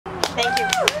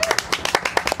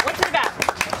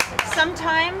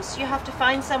sometimes you have to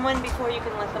find someone before you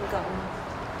can let them go.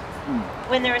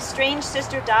 When their estranged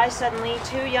sister dies suddenly,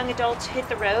 2 young adults hit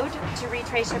the road to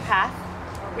retrace her path,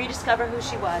 rediscover who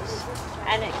she was,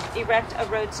 and erect a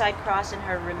roadside cross in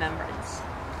her remembrance.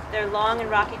 Their long and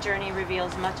rocky journey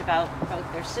reveals much about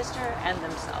both their sister and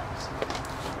themselves.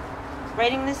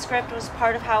 Writing this script was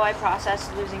part of how I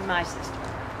processed losing my sister,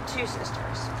 2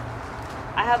 sisters.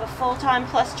 I have a full-time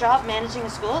plus job managing a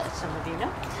school, as some of you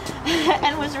know,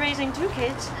 and was raising 2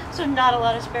 kids, so not a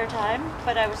lot of spare time,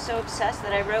 but I was so obsessed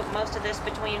that I wrote most of this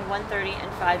between 1:30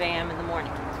 and 5 a.m. in the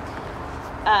morning.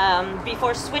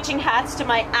 Before switching hats to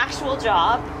my actual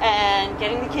job and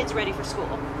getting the kids ready for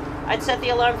school. I'd set the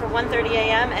alarm for 1:30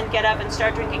 a.m. and get up and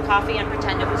start drinking coffee and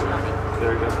pretend it was morning.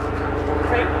 There you go.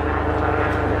 Great.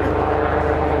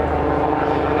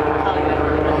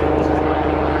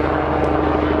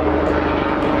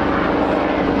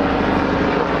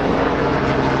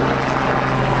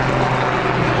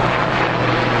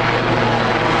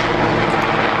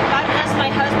 God bless my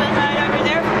husband right over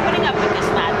there for putting up with this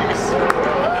madness.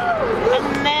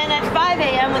 And then at 5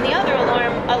 a.m. when the other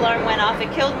alarm went off,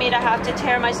 it killed me to have to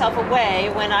tear myself away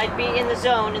when I'd be in the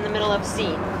zone in the middle of a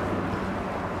scene.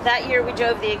 That year we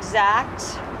drove the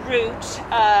exact route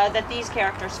that these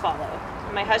characters follow.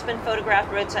 My husband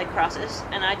photographed Roadside Crosses,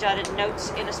 and I jotted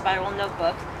notes in a spiral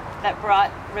notebook that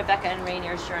brought Rebecca and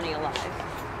Rainier's journey alive.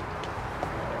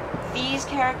 These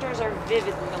characters are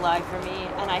vividly alive for me,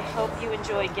 and I hope you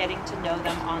enjoy getting to know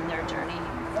them on their journey.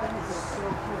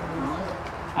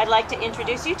 I'd like to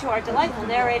introduce you to our delightful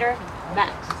narrator,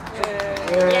 Matt.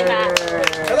 Yay, Matt.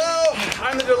 Hello,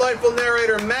 I'm the delightful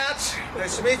narrator, Matt.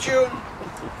 Nice to meet you.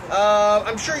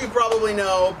 I'm sure you probably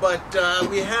know, but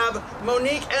we have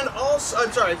Monique and also,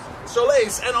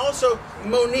 Solace and also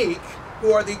Monique,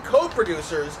 who are the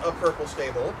co-producers of Purple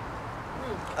Stable.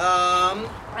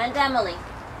 And Emily.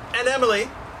 And Emily,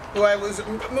 who I was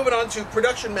moving on to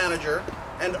production manager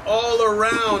and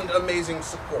all-around amazing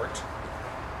support.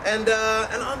 And now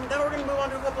we're going to move on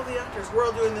to a couple of the actors. We're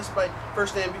all doing this by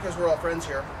first name because we're all friends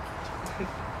here.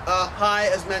 Hi,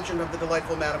 as mentioned, I'm the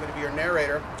delightful Matt. I'm going to be your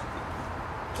narrator.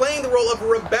 Playing the role of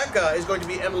Rebecca is going to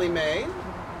be Emily May.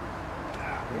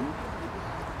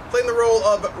 Playing the role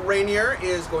of Rainier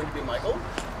is going to be Michael.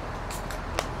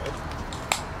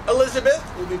 Elizabeth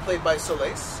will be played by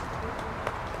Solace.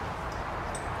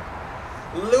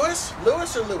 Lewis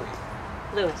or Louis?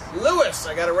 Lewis. Lewis,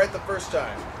 I got it right the first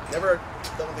time. Never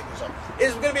double think yourself.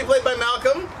 Is going to be played by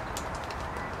Malcolm.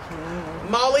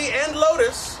 Molly and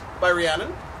Lotus by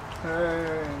Rhiannon.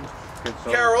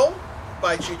 Carol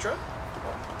by Chitra.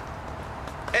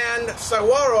 And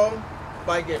Sawaro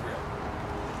by Gabriel.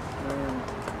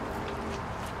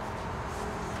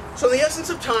 So in the essence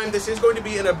of time, this is going to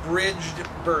be an abridged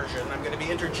version. I'm going to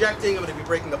be interjecting, I'm going to be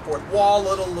breaking the fourth wall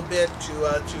a little bit to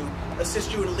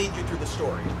assist you and lead you through the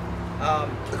story.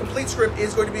 The complete script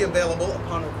is going to be available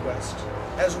upon request,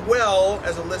 as well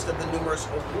as a list of the numerous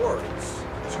awards.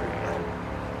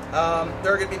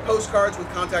 There are going to be postcards with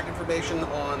contact information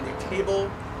on the table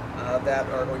that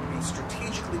are going to be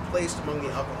strategically placed among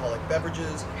the alcoholic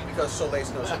beverages because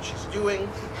Solace knows what she's doing.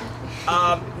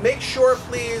 Make sure,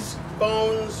 please,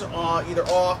 phones either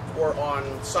off or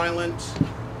on silent.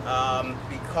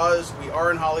 Because we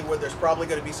are in Hollywood, there's probably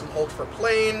going to be some hold for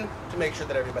plane to make sure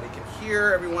that everybody can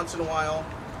hear every once in a while.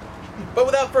 But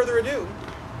without further ado,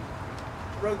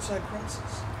 Roadside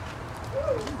Crosses.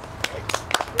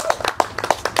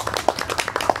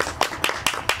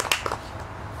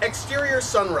 Exterior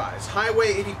sunrise,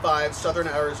 Highway 85, southern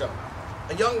Arizona.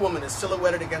 A young woman is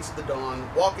silhouetted against the dawn,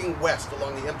 walking west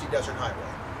along the empty desert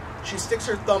highway. She sticks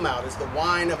her thumb out as the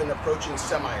whine of an approaching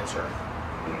semi is heard.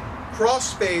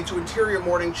 Cross-fade to interior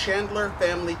morning Chandler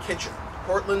Family Kitchen,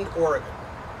 Portland, Oregon.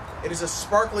 It is a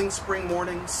sparkling spring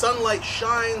morning. Sunlight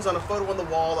shines on a photo on the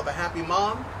wall of a happy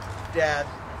mom, dad,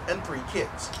 and 3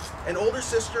 kids. An older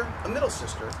sister, a middle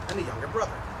sister, and a younger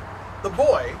brother. The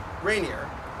boy, Rainier,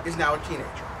 is now a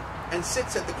teenager and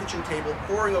sits at the kitchen table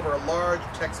poring over a large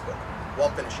textbook while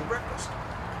finishing breakfast.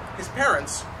 His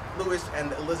parents, Louis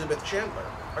and Elizabeth Chandler,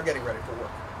 are getting ready for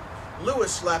work. Louis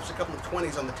slaps a couple of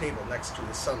 20s on the table next to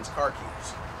his son's car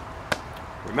keys.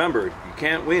 Remember, you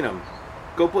can't wean them.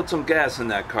 Go put some gas in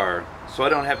that car so I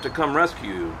don't have to come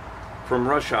rescue you from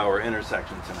rush hour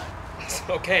intersection tonight.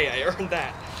 Okay, I earned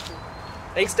that.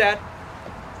 Thanks, Dad.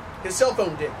 His cell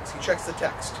phone dings. He checks the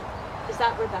text. Is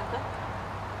that Rebecca?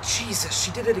 Jesus,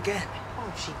 she did it again.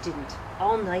 Oh, she didn't.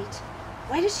 All night.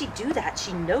 Why does she do that?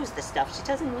 She knows the stuff. She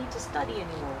doesn't need to study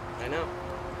anymore. I know.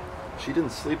 She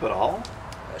didn't sleep at all?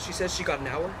 She says she got an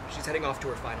hour. She's heading off to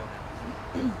her final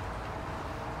now.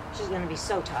 She's going to be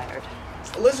so tired.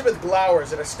 Elizabeth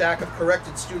glowers at a stack of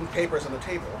corrected student papers on the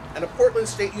table and a Portland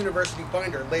State University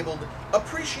binder labeled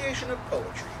Appreciation of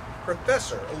Poetry,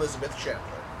 Professor Elizabeth Chandler.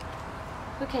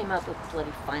 Who came up with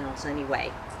bloody finals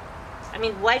anyway? I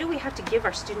mean, why do we have to give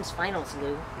our students finals,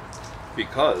 Lou?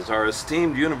 Because our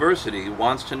esteemed university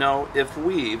wants to know if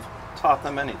we've taught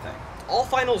them anything. All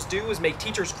finals do is make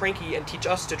teachers cranky and teach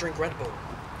us to drink Red Bull.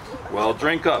 Well,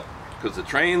 drink up, because the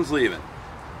train's leaving.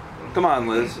 Come on,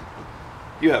 Liz.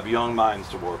 You have young minds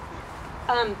to work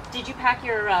with. Did you pack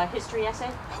your history essay?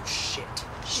 Oh, shit.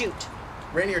 Shoot.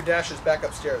 Rainier dashes back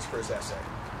upstairs for his essay.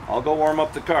 I'll go warm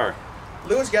up the car.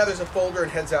 Lewis gathers a folder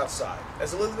and heads outside.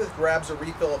 As Elizabeth grabs a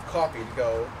refill of coffee to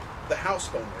go, the house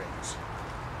phone rings.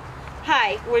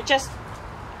 Hi, we're just...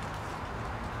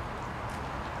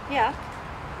 Yeah.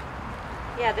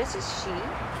 Yeah, this is she.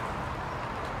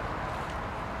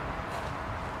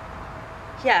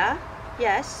 Yeah,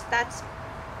 yes, that's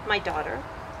my daughter.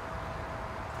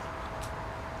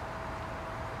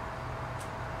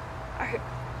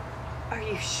 Are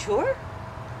you sure?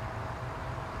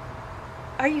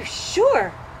 Are you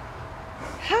sure?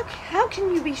 How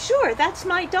can you be sure? That's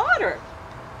my daughter.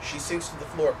 She sinks to the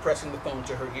floor, pressing the phone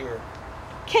to her ear.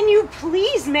 Can you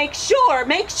please make sure?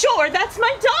 Make sure that's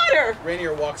my daughter!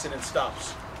 Rainier walks in and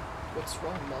stops. What's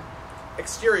wrong, Mom?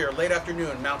 Exterior, late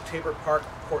afternoon, Mount Tabor Park,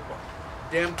 Portland.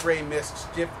 Damp gray mists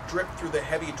drip through the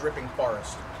heavy, dripping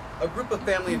forest. A group of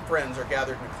family and friends are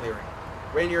gathered in a clearing.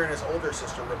 Rainier and his older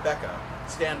sister, Rebecca,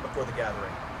 stand before the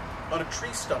gathering. On a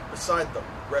tree stump beside them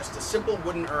rests a simple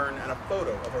wooden urn and a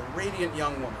photo of a radiant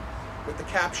young woman with the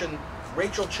caption,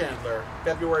 Rachel Chandler,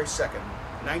 February 2nd,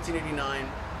 1989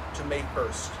 to May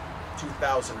 1st,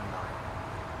 2009.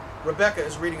 Rebecca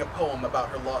is reading a poem about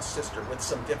her lost sister with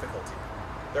some difficulty.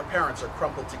 Their parents are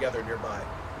crumpled together nearby.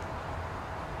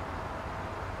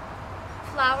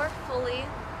 Flower fully,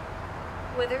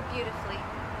 wither beautifully.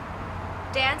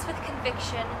 Dance with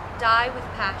conviction, die with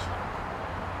passion.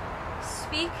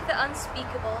 Speak the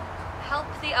unspeakable, help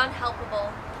the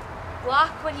unhelpable.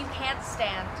 Walk when you can't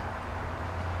stand.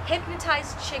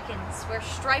 Hypnotize chickens, wear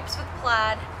stripes with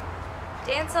plaid.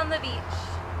 Dance on the beach.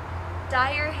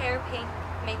 Dye your hair pink,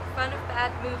 make fun of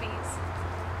bad movies.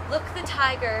 Look the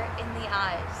tiger in the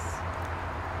eyes.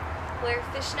 Wear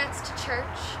fishnets to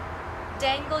church.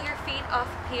 Dangle your feet off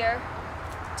pier.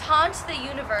 Taunt the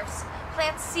universe.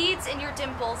 Plant seeds in your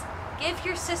dimples. Give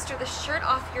your sister the shirt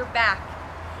off your back.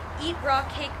 Eat raw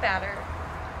cake batter.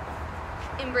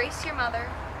 Embrace your mother.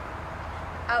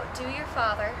 Outdo your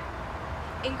father.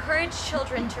 Encourage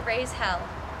children to raise hell.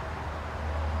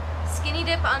 Skinny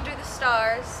dip under the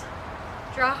stars.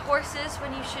 Draw horses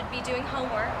when you should be doing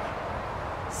homework.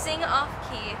 Sing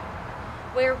off-key.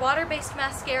 Wear water-based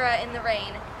mascara in the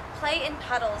rain. Play in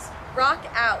puddles. Rock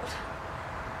out.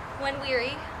 When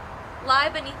weary, lie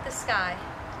beneath the sky.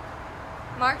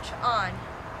 March on,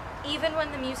 even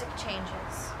when the music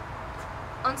changes.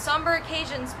 On somber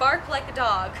occasions, bark like a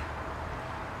dog.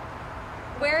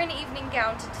 Wear an evening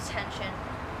gown to detention.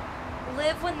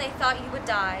 Live when they thought you would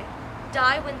die.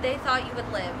 Die when they thought you would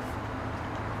live.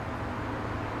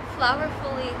 Flower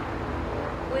fully,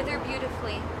 wither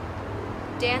beautifully.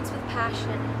 Dance with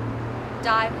passion.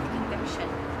 Die with conviction.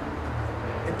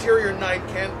 Interior night,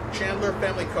 Chandler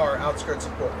family car, outskirts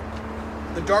of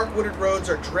Portland. The dark wooded roads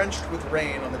are drenched with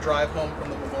rain on the drive home from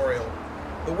the memorial.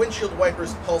 The windshield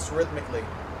wipers pulse rhythmically.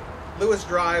 Lewis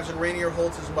drives and Rainier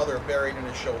holds his mother buried in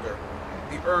his shoulder.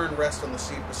 The urn rests on the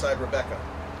seat beside Rebecca.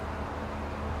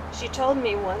 She told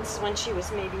me once when she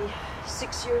was maybe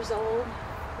 6 years old,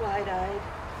 wide-eyed,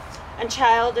 and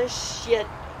childish, yet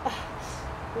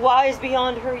wise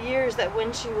beyond her years, that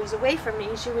when she was away from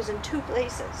me, she was in two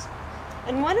places.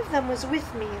 And one of them was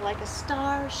with me like a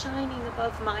star shining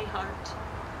above my heart.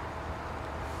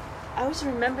 I always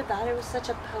remembered that. It was such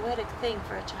a poetic thing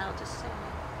for a child to say.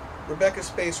 Rebecca's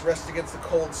face rests against the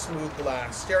cold, smooth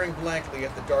glass, staring blankly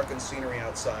at the darkened scenery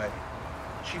outside.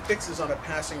 She fixes on a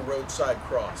passing roadside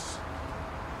cross.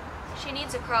 She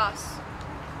needs a cross.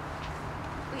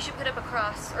 We should put up a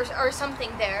cross, or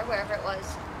something there, wherever it was.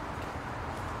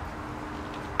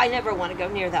 I never want to go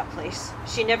near that place.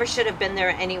 She never should have been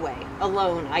there anyway.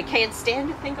 Alone. I can't stand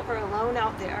to think of her alone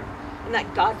out there in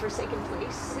that godforsaken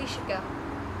place. We should go.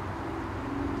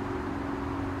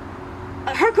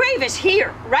 Her grave is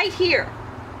here, right here.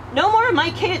 No more of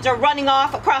my kids are running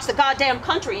off across the goddamn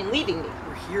country and leaving me.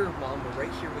 We're here, Mom. We're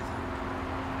right here with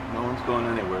you. No one's going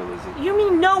anywhere, Lizzie. You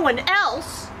mean no one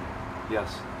else?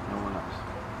 Yes, no one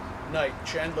else. Night,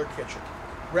 Chandler kitchen.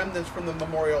 Remnants from the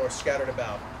memorial are scattered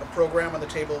about. A program on the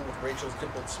table with Rachel's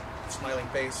dimpled, smiling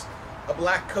face. A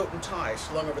black coat and tie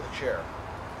slung over the chair.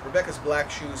 Rebecca's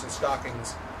black shoes and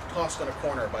stockings tossed on a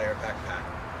corner by her backpack,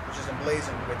 which is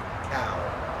emblazoned with cow.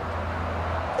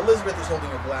 Elizabeth is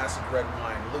holding a glass of red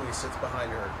wine. Louis sits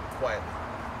behind her quietly.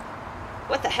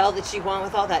 What the hell did she want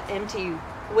with all that empty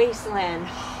wasteland,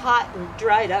 hot and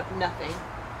dried up nothing?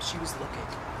 She was looking.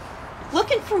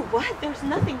 Looking for what? There's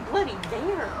nothing bloody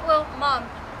there. Well, Mom,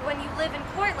 when you live in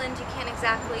Portland, you can't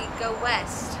exactly go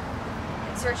west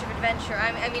in search of adventure.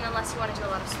 I mean, unless you want to do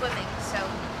a lot of swimming. So,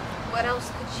 what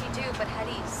else could she do but head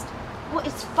east? Well,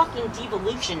 it's fucking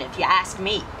devolution, if you ask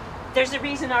me. There's a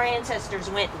reason our ancestors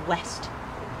went west.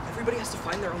 Everybody has to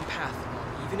find their own path,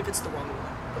 Mom, even if it's the wrong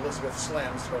one. Elizabeth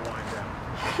slams her wine down.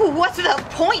 What's the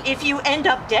point if you end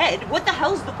up dead? What the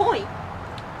hell's the point?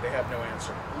 They have no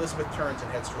answer. Elizabeth turns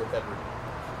and heads to her bedroom.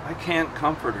 I can't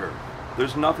comfort her.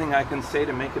 There's nothing I can say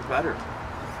to make it better.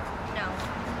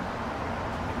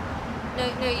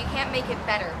 No, you can't make it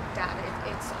better, Dad.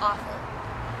 It's awful.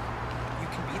 You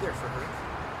can be there for her.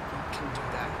 You can do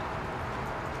that.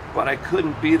 But I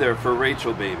couldn't be there for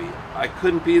Rachel, baby. I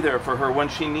couldn't be there for her when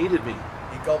she needed me.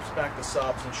 He gulps back the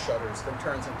sobs and shudders, then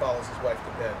turns and follows his wife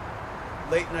to bed.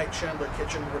 Late night Chandler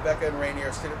kitchen, Rebecca and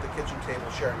Rainier sit at the kitchen table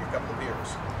sharing a couple of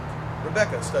beers.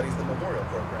 Rebecca studies the memorial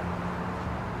program.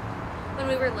 When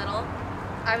we were little,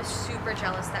 I was super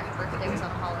jealous that her birthday was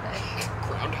on a holiday.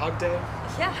 Groundhog Day?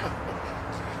 Yeah.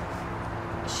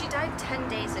 She died 10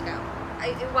 days ago.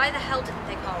 Why the hell didn't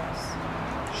they call us?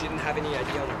 She didn't have any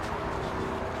idea.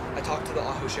 I talked to the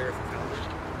Ajo sheriff who found her.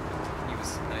 He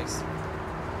was nice.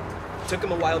 It took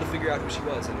him a while to figure out who she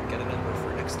was and get a number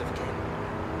for next of kin.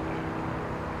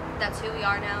 That's who we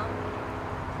are now.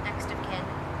 Next of kin.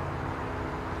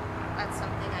 That's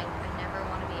something I never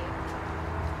want to be.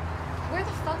 Where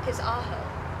the fuck is Ajo?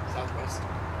 Southwest.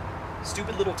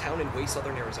 Stupid little town in way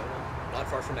southern Arizona, not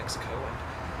far from Mexico, and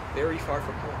very far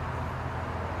from home.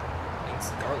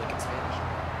 Means garlic in Spanish.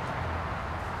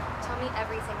 Tell me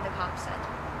everything the cop said.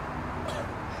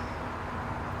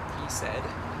 He said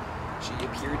she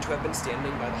appeared to have been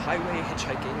standing by the highway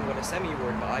hitchhiking when a semi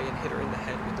roared by and hit her in the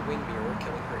head with the wing mirror,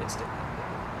 killing her instantly.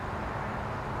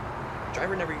 The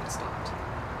driver never even stopped.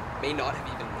 May not have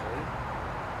even known.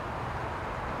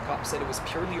 The cop said it was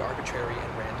purely arbitrary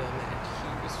and random, and he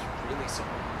was really sorry.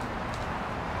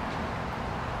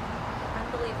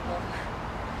 Unbelievable.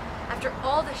 After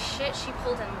all the shit she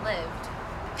pulled and lived.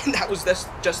 And that was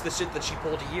just the shit that she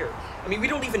pulled here. I mean, we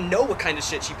don't even know what kind of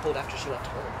shit she pulled after she left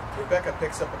home. Rebecca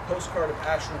picks up a postcard of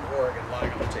Ashland, Oregon,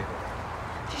 lying on the table.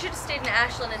 She should have stayed in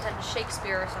Ashland and done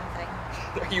Shakespeare or something.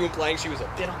 Are you implying she was a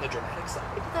bit on the dramatic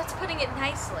side? That's putting it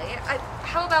nicely.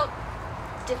 How about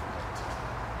different?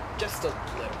 Just a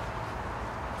little.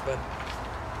 But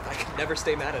I could never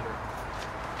stay mad at her.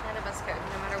 None of us could,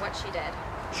 no matter what she did.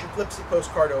 She flips the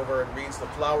postcard over and reads the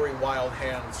flowery wild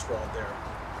hand scrawled there.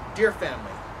 Dear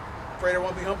family, afraid I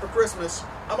won't be home for Christmas.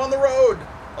 I'm on the road.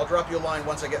 I'll drop you a line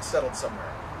once I get settled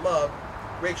somewhere. Love,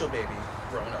 Rachel baby,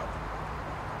 grown up.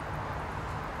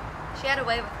 She had a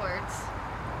way with words.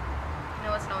 And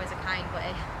it wasn't always a kind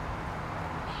way.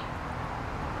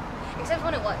 Except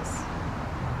when it was.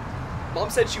 Mom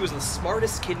said she was the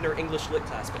smartest kid in her English lit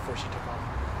class before she took off.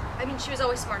 I mean, she was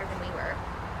always smarter than we were.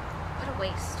 What a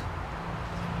waste.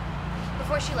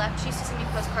 Before she left, she used to send me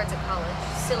postcards at college.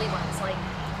 Silly ones, like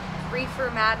Reefer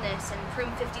Madness and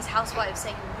Prim 50s Housewives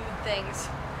saying rude things.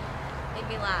 Made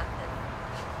me laugh.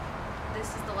 And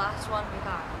this is the last one we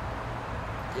got.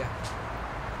 Yeah.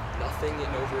 Nothing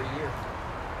in over a year.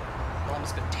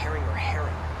 Mom's been tearing her hair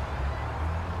out.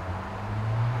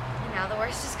 And now the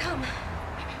worst has come.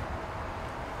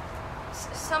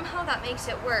 Somehow that makes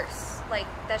it worse. Like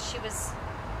she was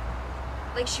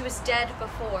dead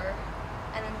before.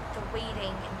 And then the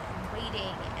waiting and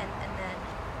waiting and then...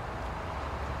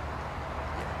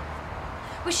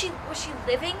 Was she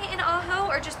living in Ajo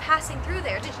or just passing through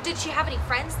there? Did she have any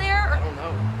friends there? Or... I don't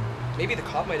know. Maybe the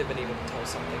cop might have been able to tell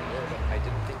something more, but I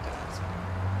didn't think to ask.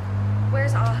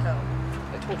 Where's Ajo?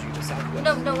 I told you, the Southwest.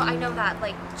 No, I know that.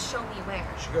 Like, show me where.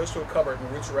 She goes to a cupboard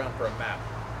and roots around for a map.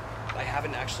 I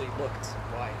haven't actually looked.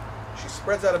 Why? She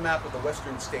spreads out a map of the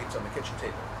western states on the kitchen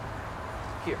table.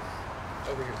 Here.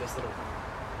 Over here, this little...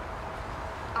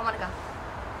 I want to go.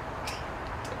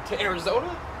 To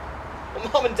Arizona? Well,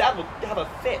 Mom and Dad will have a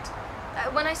fit.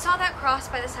 When I saw that cross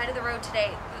by the side of the road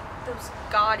today, those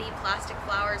gaudy plastic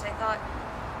flowers, I thought,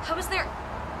 how come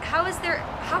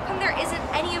there isn't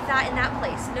any of that in that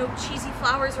place? No cheesy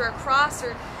flowers or a cross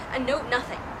or a note,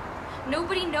 nothing.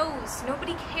 Nobody knows,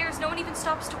 nobody cares, no one even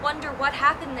stops to wonder what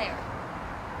happened there.